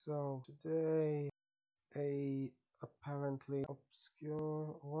So today, a apparently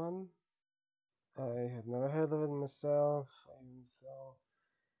obscure one. I had never heard of it myself, even though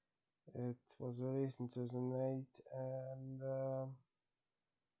it was released in 2008, and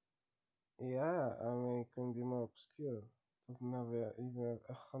yeah, I mean, it couldn't be more obscure. Doesn't have even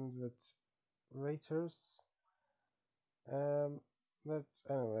 100 raters. Um, but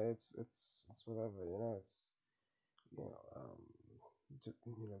anyway, it's whatever,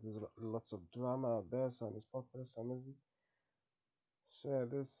 there's lots of drama out there. Some is popular, some isn't. So yeah,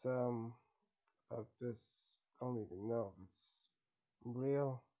 this of this, I don't even know if it's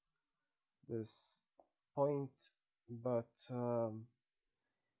real, this point, but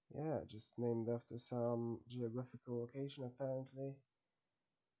yeah, just named after some geographical location apparently.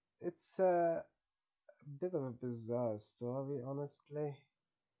 It's a bit of a bizarre story, honestly.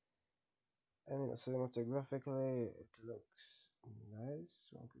 I mean, cinematographically, it looks nice,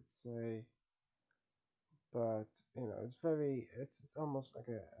 one could say, but it's almost like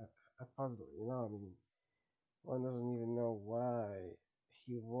a puzzle, I mean, one doesn't even know why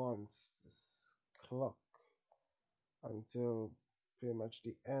he wants this clock until pretty much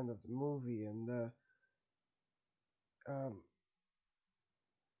the end of the movie, and um,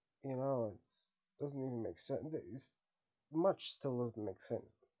 it doesn't even make sense. Much still doesn't make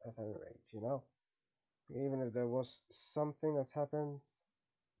sense at any rate. Even if there was something that happened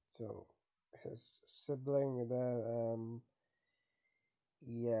to his sibling there,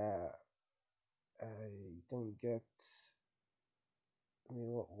 yeah, I don't get. I mean,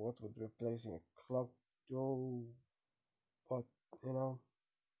 what would replacing a clock do? What, you know,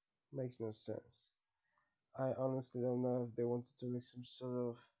 makes no sense. I honestly don't know if they wanted to make some sort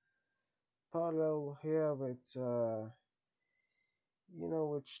of parallel here with,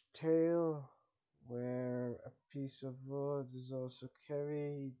 which tale where a piece of wood is also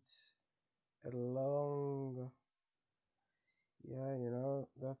carried along. Yeah,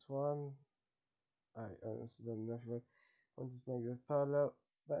 that one. I honestly don't know if I wanted to make that parallel.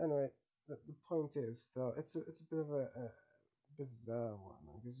 But anyway, the point is, though, it's a bit of a bizarre one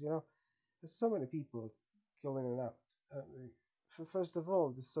because there's so many people going in and out. First of all,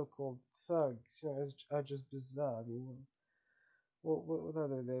 the so-called thugs, are just bizarre. I mean, what are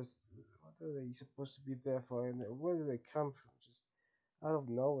they? What are they supposed to be there for? And where do they come from? Just out of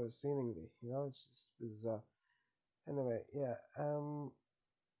nowhere, seemingly. It's just bizarre. Anyway, yeah.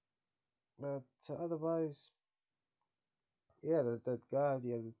 But otherwise, yeah, that guy,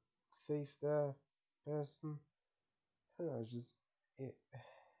 the thief there, person, I don't know, just yeah,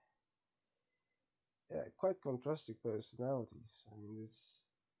 yeah, quite contrasting personalities. I mean, this,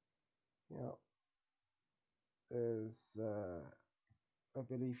 you know, is I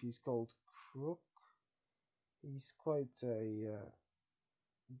believe he's called Crook. He's quite a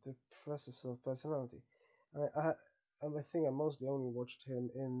depressive sort of personality. I think I mostly only watched him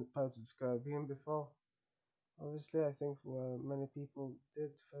in Pirates of the Caribbean before. Obviously, I think many people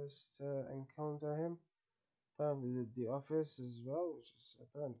did first encounter him. Apparently, did The Office as well, which is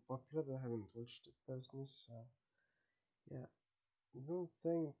apparently popular, but I haven't watched it personally, so yeah. I don't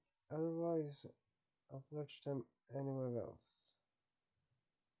think otherwise I've watched him anywhere else.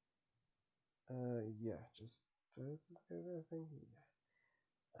 Yeah, just Pirates of the Caribbean, I think.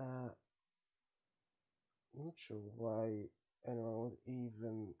 Yeah. I'm not sure why anyone would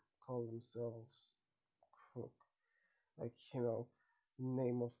even call themselves Crook. Like,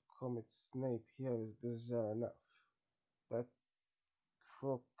 name of Comet Snape here is bizarre enough. But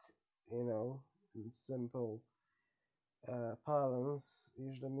Crook, in simple parlance,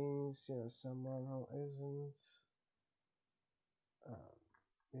 usually means, someone who isn't, uh,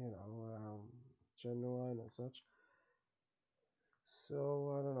 genuine and such.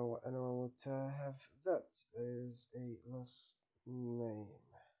 So, I don't know what anyone would have. That is a lost name.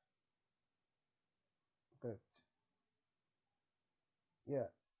 But, yeah,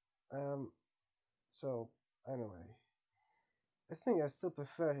 so, anyway. I think I still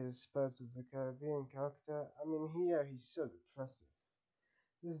prefer his Pirates of the Caribbean character. I mean, here he's so depressive.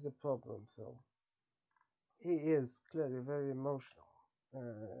 This is the problem, though. He is clearly very emotional,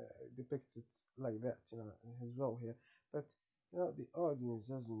 depicted like that, in his role here. But, the audience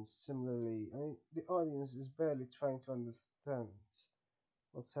doesn't similarly. I mean, the audience is barely trying to understand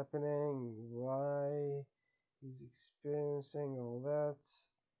what's happening, why he's experiencing all that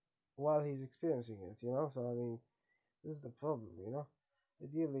while he's experiencing it. So, I mean, this is the problem.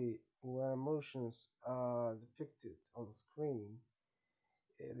 Ideally, where emotions are depicted on the screen,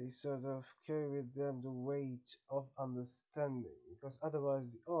 they sort of carry with them the weight of understanding, because otherwise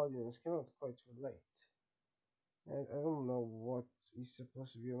the audience cannot quite relate. And I don't know what he's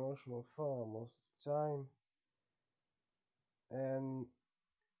supposed to be emotional for most of the time. And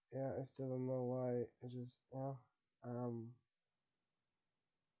yeah, I still don't know why. I just yeah. Um,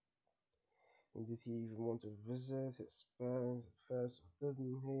 and did he even want to visit his parents at first, or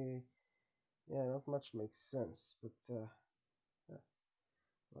didn't he? Yeah, not much makes sense. But yeah,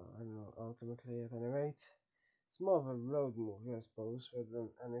 well, I don't know. Ultimately, at any rate, it's more of a road movie, I suppose, rather than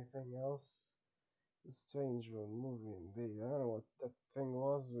anything else. A strange road movie indeed. I don't know what that thing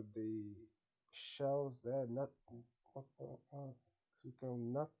was with the shells there. What we call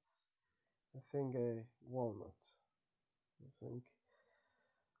nuts? I think a walnut. I think.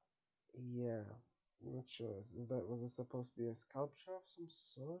 Yeah, I'm not sure. Was it supposed to be a sculpture of some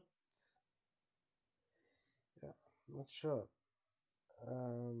sort? Yeah, I'm not sure.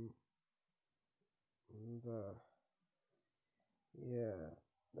 Um, and, yeah,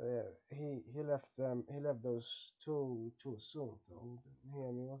 yeah. He left those too soon. Though.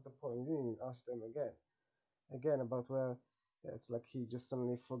 I mean, what's the point? He didn't even ask them again about where. Yeah, it's like he just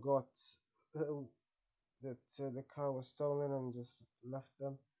suddenly forgot uh, that the car was stolen and just left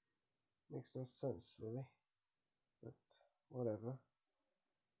them. Makes no sense really, but whatever.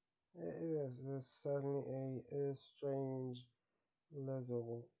 It is certainly a strange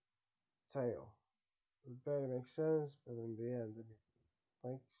little tale. It barely makes sense, but in the end, it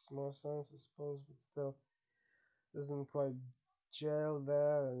makes more sense, I suppose, but still doesn't quite gel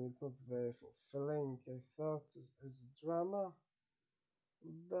there, and it's not very fulfilling. I thought as a drama,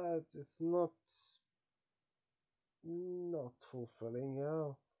 but it's not fulfilling, you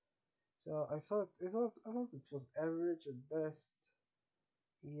know. So I thought it was average at best.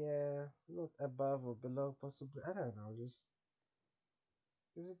 Yeah, not above or below, possibly. I don't know. Just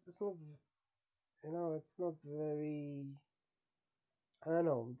it's not it's not very. I don't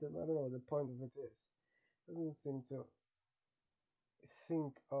know. I don't know what the point of it is. Doesn't seem to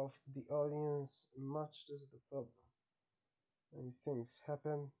think of the audience much. This is the problem. When things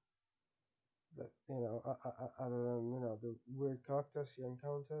happen that other than the weird characters he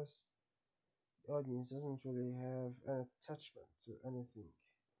encounters, the audience doesn't really have an attachment to anything.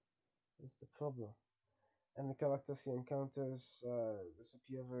 That's the problem. And the characters he encounters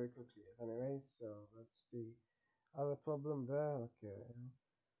disappear very quickly at any rate. So that's the other problem there. Okay,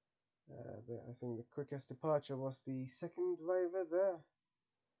 I think the quickest departure was the second driver there.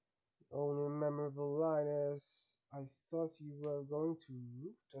 The only memorable line is, "I thought you were going to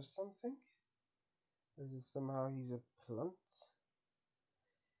root or something," as if somehow he's a plant.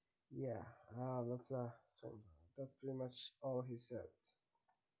 Yeah, that's strange. That's pretty much all he said.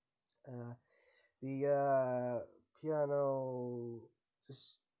 Uh, the piano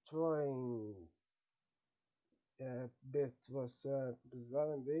destroying bit was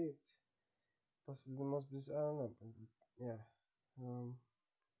bizarre indeed. Possibly the most bizarre. I don't know, but yeah. Um,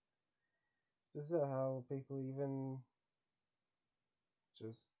 it's bizarre how people even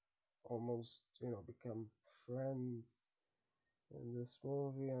just almost become friends in this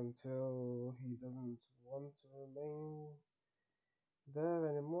movie until he doesn't want to remain there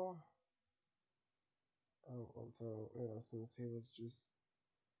anymore. Although since he was just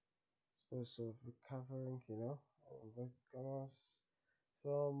supposed to recovering, Vegamas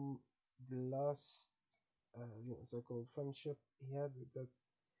from the last so-called friendship he had with that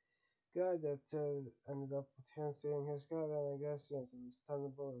guy that ended up with him stealing his car. Then I guess it's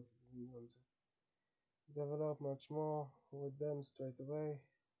understandable if he didn't want to develop much more with them straight away.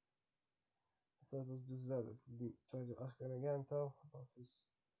 I thought it was bizarre that he didn't try to ask him again though about his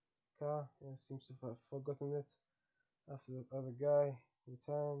car. He seems to have forgotten it after the other guy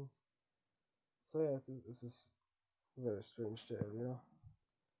returned. So yeah, this is a very strange tale.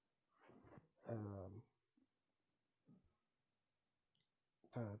 Um,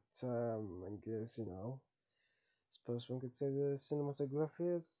 but I guess suppose one could say the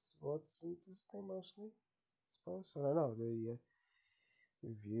cinematography is what's interesting mostly. Suppose I don't know the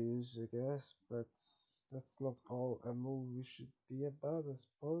reviews, I guess, but that's not all a movie should be about. I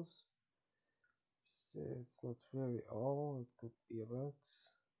suppose it's not really all it could be about.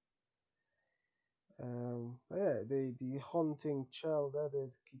 But yeah, the haunting child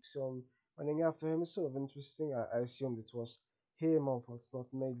that keeps on running after him is sort of interesting. I assumed it was him, although it's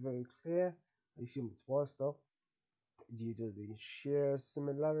not made very clear. I assumed it was though, due to the sheer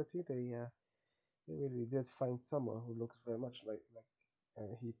similarity. They really did find someone who looks very much like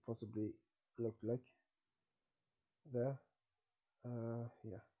he possibly looked like there.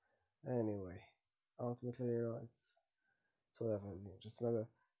 Yeah. Anyway, ultimately, it's whatever. Just another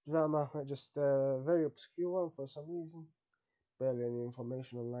drama, just a very obscure one for some reason. Barely any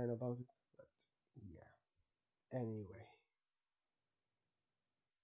information online about it, but yeah. Anyway.